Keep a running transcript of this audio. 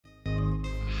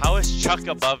How is Chuck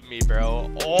above me,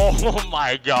 bro? Oh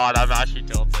my god, I'm actually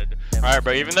tilted. Alright,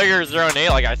 bro, even though you're 0-8,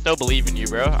 like, I still believe in you,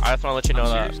 bro. I just want to let you know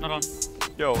that. Not on.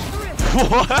 Yo.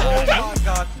 What? Oh my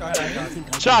god,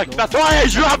 Chuck, that's why I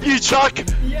dropped you, Chuck!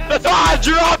 That's why I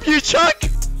dropped you, Chuck!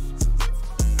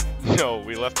 Yo,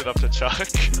 we left it up to Chuck.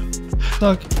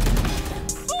 Stuck.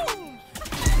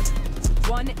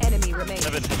 One enemy remaining.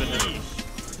 Heaven.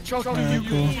 Alright,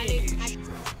 cool.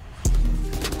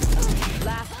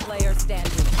 Last player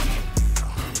standing.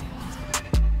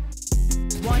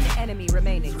 One enemy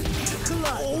remaining.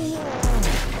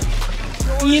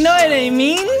 You know what I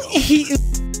mean?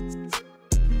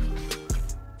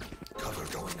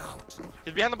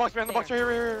 He's behind the box, right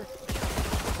here.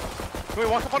 Wait,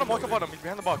 walk up on him, he's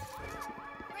behind the box.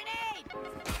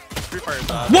 Free Fire is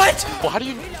bad. What? Well, how do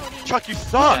you... Chuck, you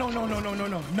suck!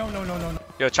 No.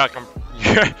 Yo, Chuck,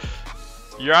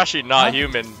 you're actually not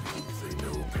human.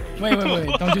 Wait.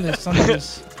 Don't do this. Don't do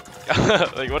this.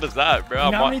 Like, what is that, bro?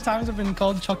 You know how many times I've been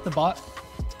called Chuck the bot?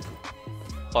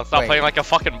 Well, stop playing like a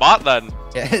fucking bot then.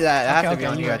 Yeah, that has to be Okay,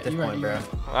 on you you're at this right, point, you're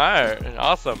bro. right. Alright,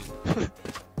 awesome.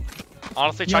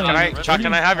 Honestly, Yeah, Chuck,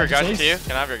 can I have your gun Chase? too?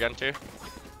 Can I have your gun too?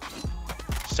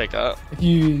 Just take that. If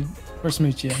you first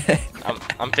smooch, yeah.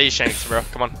 I'm FaZe Shanks, bro.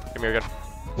 Come on, give me your gun.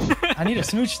 I need a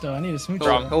smooch though. I need a smooch.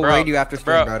 Bro, He'll raid you after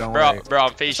stream, bro. Don't worry. Bro,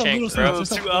 I'm FaZe Just a little Shanks, bro. smooch,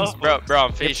 just a little Bro,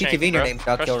 I'm FaZe Shanks, PTV in your name,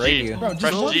 Chuck. Press He'll raid G. you. Bro, Press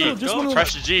just G. one, just one.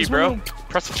 Press G, Just bro. one.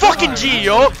 Press fucking G,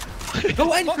 yo.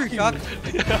 Go end for Fuck you. Chuck.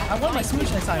 I want my smooch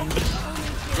next time.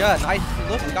 Yeah, nice.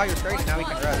 Look, we got your straight. Now we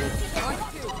can rest.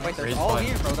 Wait, they're all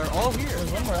here, bro. They're all here.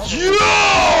 There's one more else.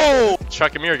 Yo!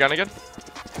 Chuck, give me your gun again.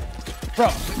 Bro,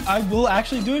 I will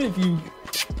actually do it if you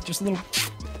just a little.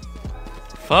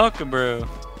 Fuck, bro.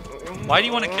 Why do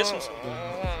you want to kiss him so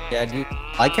bad? Yeah, dude.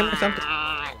 Like him or something?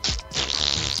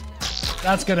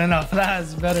 That's good enough. That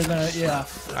is better than yeah.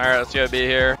 Alright, let's go be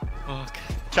here. Fuck.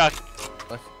 Chuck.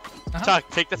 Chuck,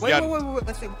 take this Wait, gun. wait.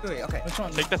 Let's see. Wait, okay. Which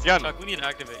one? Take this gun. Chuck, we need to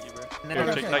activate you, bro. No, Here,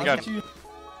 no, take no, that I'll gun. get you-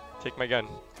 Take my gun.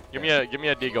 Give me a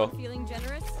deagle. Feeling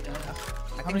generous?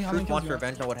 I many think Truth kills wants you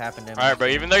revenge on what happened to him. Alright, bro,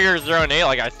 even though you're 0-8,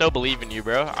 like, I still believe in you,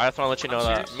 bro. I just want to let you know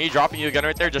that. Me dropping you a gun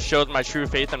right there just shows my true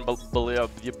faith and belief. I'm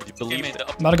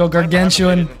about to go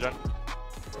gargantuan. Bring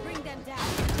them down.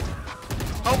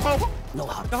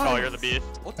 Oh, you're the beast.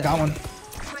 I got one.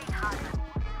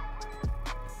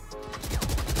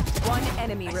 One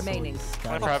enemy remaining.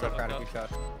 My I'm private. so proud of you, Chuck.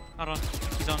 Not on.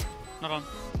 He's on. Not on.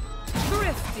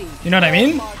 Thrifty. You know what I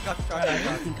mean?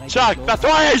 Chuck, that's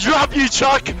why I dropped you,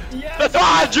 Chuck! That's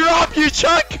why I dropped you,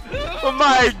 Chuck! Oh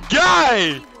my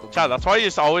guy! Chuck, that's why you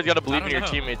just always gotta believe in your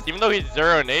teammates. Even though he's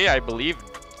 0-8, I believe.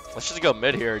 Let's just go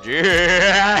mid here,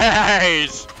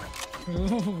 jeez!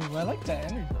 Ooh, I like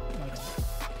that energy.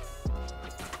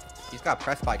 He's got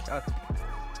pressed by Chuck.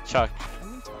 Chuck,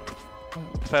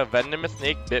 if a venomous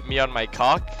snake bit me on my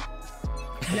cock,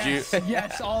 Yes,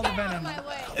 yes, all the venom.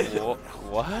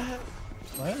 what?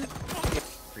 What?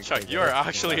 Chuck, you are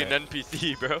actually an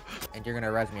NPC, bro. And you're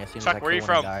gonna res me as soon as Chuck, I where kill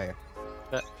you one from? and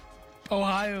die.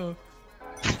 Ohio.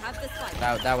 Have this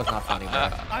fight. That was not funny, bro.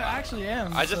 I actually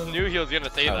am. I just so- knew he was gonna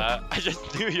say Oh. that. I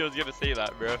just knew he was gonna say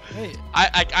that, bro. Wait,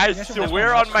 I guess I'm swear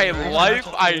not on my watching. life,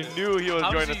 I'm not I watching. knew he was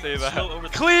How going does to he say still that. over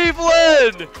the-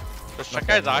 Cleveland! This Chuck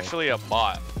guy's Okay. actually a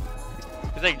bot.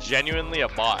 He's like genuinely a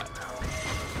bot.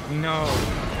 No.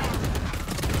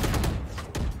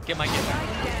 Get my get.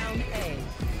 Down A.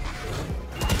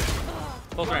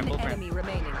 Both ran. One Both ran. enemy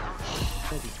remaining.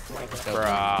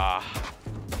 Bruh.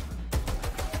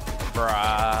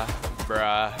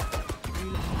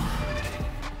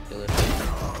 Kill it.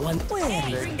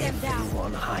 Bring them down.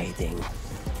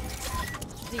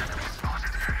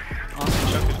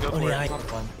 Awesome. Chuck, just go for it.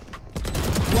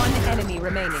 One enemy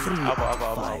remaining.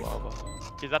 Elbow.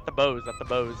 He's at the bows,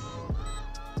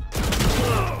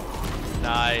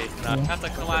 Nice. That's a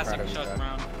classic proud of you, Chuck Chuck.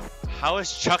 round. How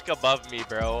is Chuck above me,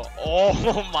 bro?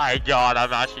 Oh my god,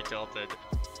 I'm actually tilted.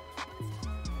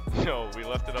 Yo, we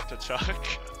left it up to Chuck.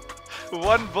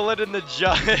 One bullet in the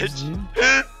judge.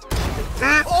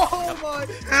 Oh my!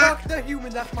 Chuck the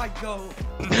human, that's my goal.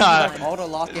 Nah, Auto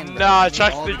lock in. Nah,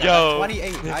 Chuck's the goat.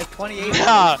 28. I have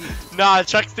 28. nah,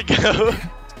 Chuck's the go.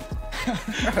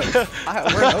 Bro,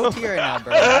 we're in OT right now,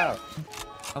 bro. Wow.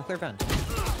 I'm clear pen. Oh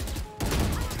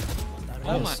That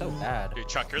my. was so bad. Dude,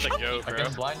 Chuck, you're the goat, bro.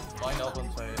 blind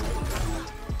open side.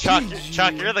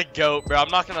 Chuck, you're the goat, bro. I'm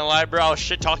not gonna lie, bro. I was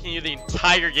shit talking you the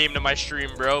entire game to my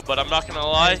stream, bro. But I'm not gonna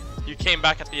lie, you came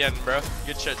back at the end, bro.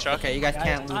 Good shit, Chuck. Okay, you guys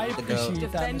can't I lose with the goat.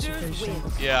 appreciate that, Mr. Defenders Patient.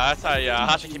 win. Yeah, that's how. Yeah, I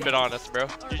have to keep it honest, bro.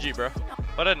 GG, bro.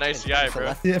 What a nice guy,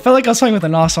 bro. Yeah, I felt like I was playing with a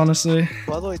NOS, honestly.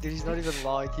 By the way, dude, he's not even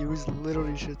lying. He was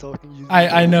literally shit talking you.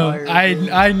 I know.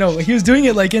 I know. He was doing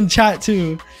it like in chat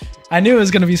too. I knew it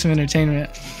was gonna be some entertainment.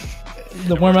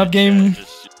 The warm up game.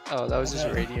 Oh, that was just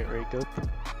Radiant Breakup.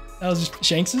 That was just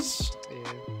Shanks's.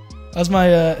 Yeah. That was my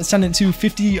ascendant to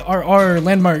 50 RR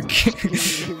landmark.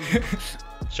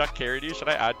 Chuck carried you. Should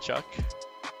I add Chuck?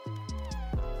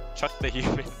 Chuck the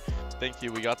human. Thank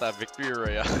you. We got that victory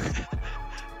royale.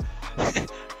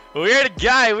 Weird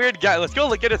guy. Let's go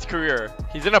look at his career.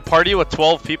 He's in a party with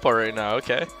 12 people right now.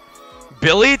 Okay.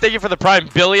 Billy, thank you for the prime.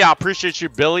 Billy, I appreciate you,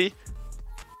 Billy.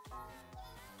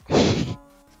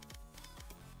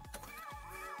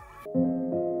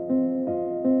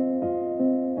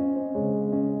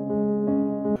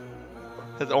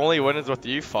 His only win is with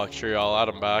you. Fuck, sure, I'll add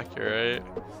him back. You're right.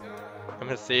 I'm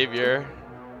his savior.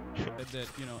 That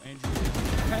you know, Andrew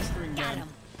pestering them to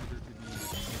be a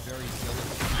very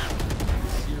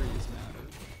serious matter.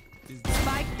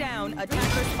 Spike down,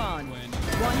 attacker spawn.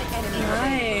 One enemy.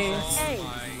 Nice.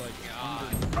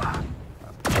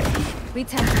 We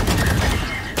tend.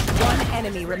 One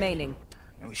enemy remaining.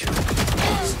 You are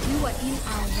in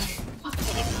our way.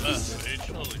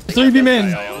 3B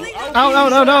main. Out.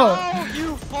 Oh,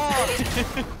 you fuck!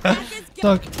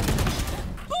 Stuck.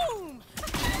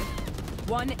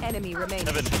 One enemy remaining.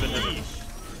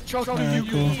 Alright,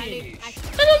 cool.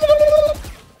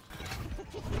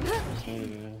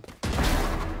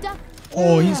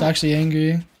 Oh, he's actually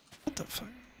angry. What the fuck?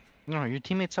 No, your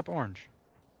teammate's up orange.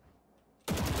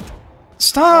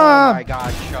 Stop! Oh my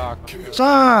god, shock.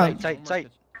 Stop! Sight.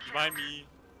 Mind me.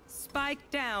 Spike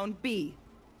down B.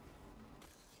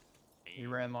 He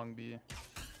ran long B.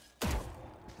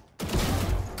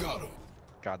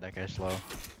 God, that guy's slow.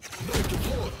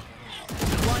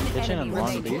 One Ditching enemy on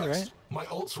long B, remaining. right? My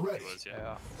ult's ready.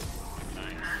 Yeah.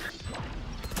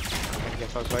 Get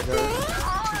fucked by the...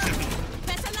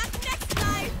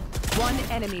 One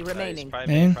enemy remaining.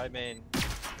 Main?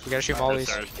 You gotta shoot mollies.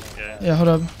 Yeah, hold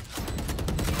up.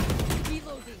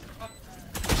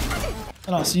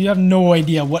 Oh, so you have no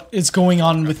idea what is going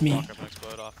on with me.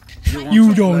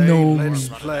 You don't know me. Let's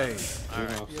play.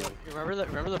 You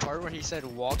remember the part where he said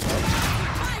walk up?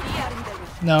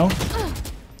 No.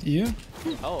 Do you?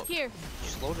 Oh, Here. you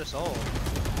slowed us all.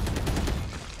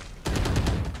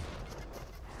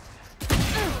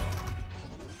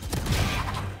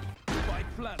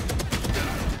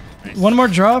 One more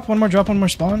drop, one more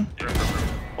spawn.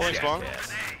 Holding spawn.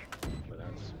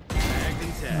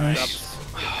 Nice.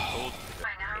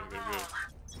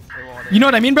 You know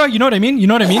what I mean, bro? You know what I mean?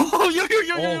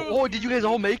 Oh, did you guys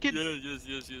all make it?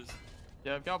 Yes.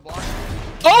 Yeah, I've got blocked.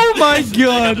 Oh my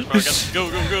god! Go.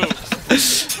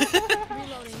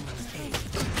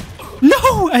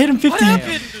 No! I hit him 50. What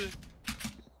happened?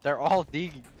 They're all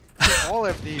D. They're all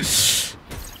FD.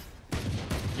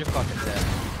 You're fucking dead.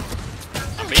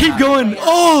 Keep going.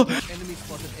 Oh!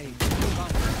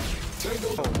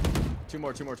 Two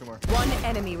more. One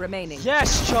enemy remaining.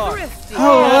 Yes, Chuck.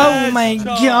 Oh my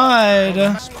god.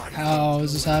 How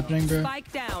is this happening, bro?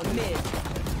 Spike down mid.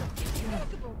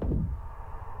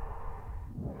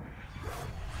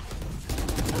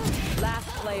 Last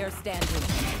player standing.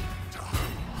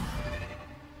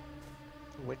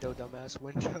 Window, dumbass,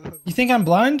 window. You think I'm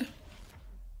blind?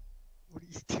 What are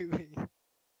you doing?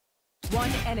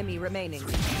 One enemy remaining.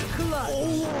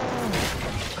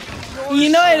 You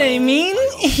know what I mean?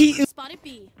 Spotted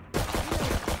B.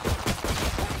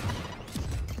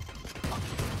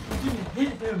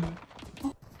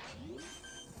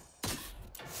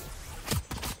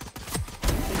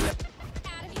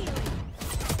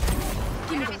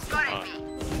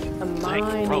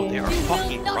 Like, bro, they are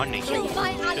fucking running. Kill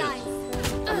my allies.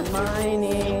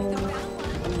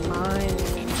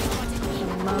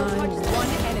 One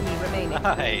enemy remaining.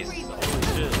 Nice.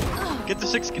 Get the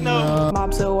 6 no.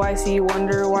 Mob so icy,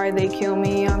 wonder why they kill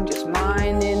me. I'm just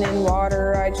mining in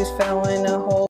water. I just fell in a